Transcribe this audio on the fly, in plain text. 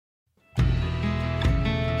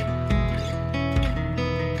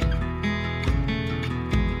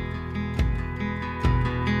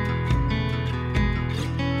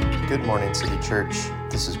Good morning, City Church.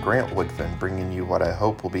 This is Grant Woodfin bringing you what I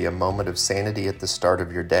hope will be a moment of sanity at the start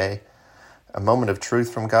of your day, a moment of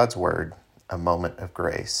truth from God's Word, a moment of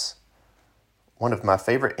grace. One of my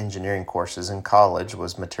favorite engineering courses in college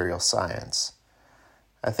was material science.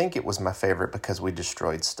 I think it was my favorite because we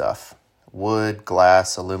destroyed stuff. Wood,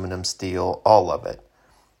 glass, aluminum, steel, all of it.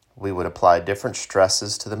 We would apply different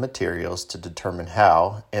stresses to the materials to determine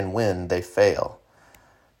how and when they fail.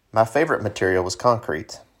 My favorite material was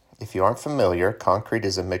concrete. If you aren't familiar, concrete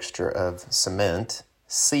is a mixture of cement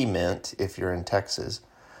if you're in Texas,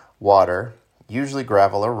 water, usually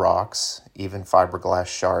gravel or rocks, even fiberglass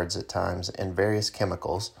shards at times, and various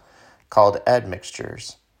chemicals called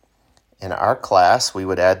admixtures. In our class, we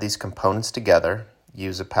would add these components together,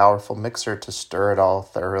 use a powerful mixer to stir it all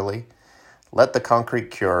thoroughly, let the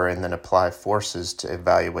concrete cure, and then apply forces to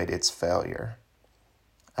evaluate its failure.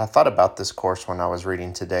 I thought about this course when I was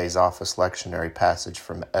reading today's office lectionary passage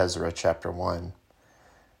from Ezra chapter 1.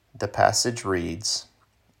 The passage reads,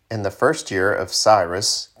 "In the first year of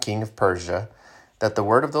Cyrus, king of Persia, that the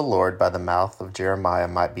word of the Lord by the mouth of Jeremiah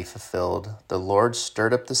might be fulfilled, the Lord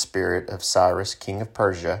stirred up the spirit of Cyrus, king of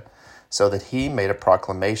Persia, so that he made a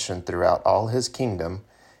proclamation throughout all his kingdom,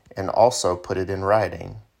 and also put it in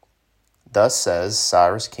writing. Thus says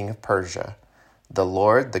Cyrus, king of Persia, the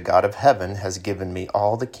Lord, the God of heaven, has given me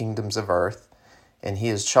all the kingdoms of earth, and he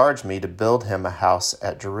has charged me to build him a house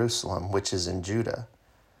at Jerusalem, which is in Judah.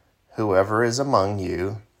 Whoever is among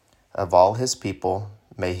you, of all his people,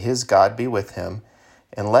 may his God be with him,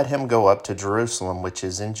 and let him go up to Jerusalem, which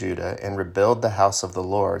is in Judah, and rebuild the house of the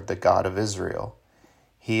Lord, the God of Israel.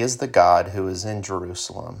 He is the God who is in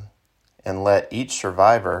Jerusalem. And let each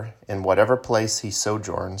survivor, in whatever place he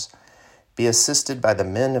sojourns, be assisted by the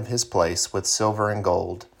men of his place with silver and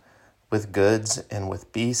gold, with goods and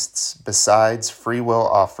with beasts, besides freewill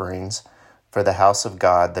offerings for the house of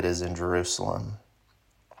God that is in Jerusalem."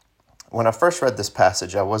 When I first read this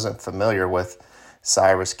passage, I wasn't familiar with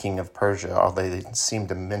Cyrus, king of Persia, although they seem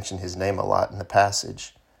to mention his name a lot in the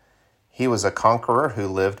passage. He was a conqueror who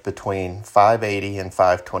lived between 580 and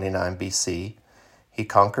 529 BC. He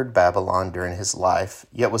conquered Babylon during his life,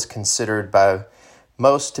 yet was considered by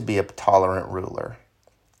most to be a tolerant ruler.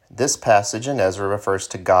 This passage in Ezra refers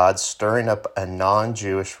to God stirring up a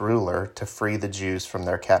non-Jewish ruler to free the Jews from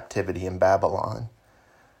their captivity in Babylon.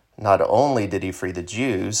 Not only did he free the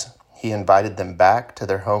Jews, he invited them back to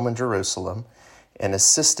their home in Jerusalem and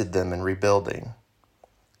assisted them in rebuilding.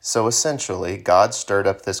 So essentially, God stirred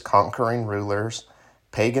up this conquering ruler's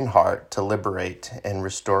pagan heart to liberate and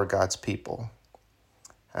restore God's people.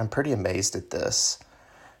 I'm pretty amazed at this.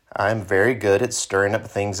 I'm very good at stirring up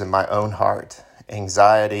things in my own heart.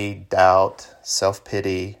 Anxiety, doubt,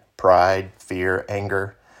 self-pity, pride, fear,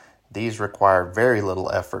 anger. These require very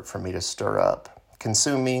little effort for me to stir up,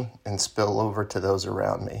 consume me, and spill over to those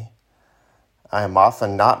around me. I am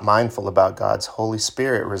often not mindful about God's Holy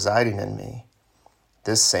Spirit residing in me.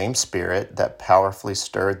 This same Spirit that powerfully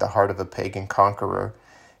stirred the heart of a pagan conqueror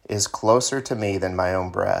is closer to me than my own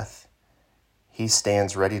breath. He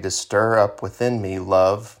stands ready to stir up within me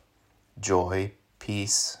love, joy,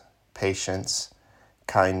 peace, patience,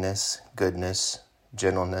 kindness, goodness,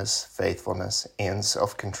 gentleness, faithfulness, and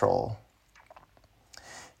self-control.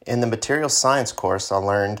 In the material science course, I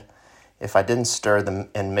learned if I didn't stir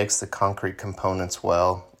them and mix the concrete components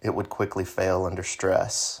well, it would quickly fail under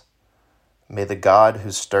stress. May the God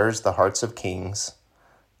who stirs the hearts of kings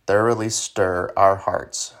thoroughly stir our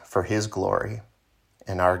hearts for his glory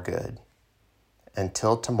and our good.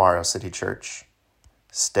 Until tomorrow, City Church,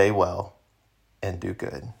 stay well and do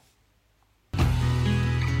good.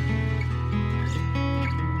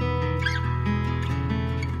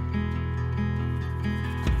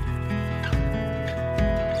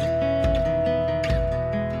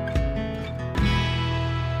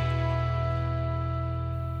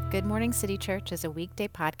 Good Morning City Church is a weekday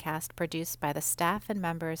podcast produced by the staff and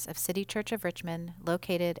members of City Church of Richmond,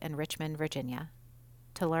 located in Richmond, Virginia.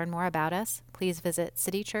 To learn more about us, please visit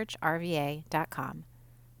citychurchrva.com.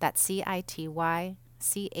 That's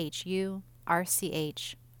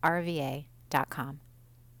citychurchrva.com.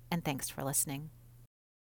 And thanks for listening.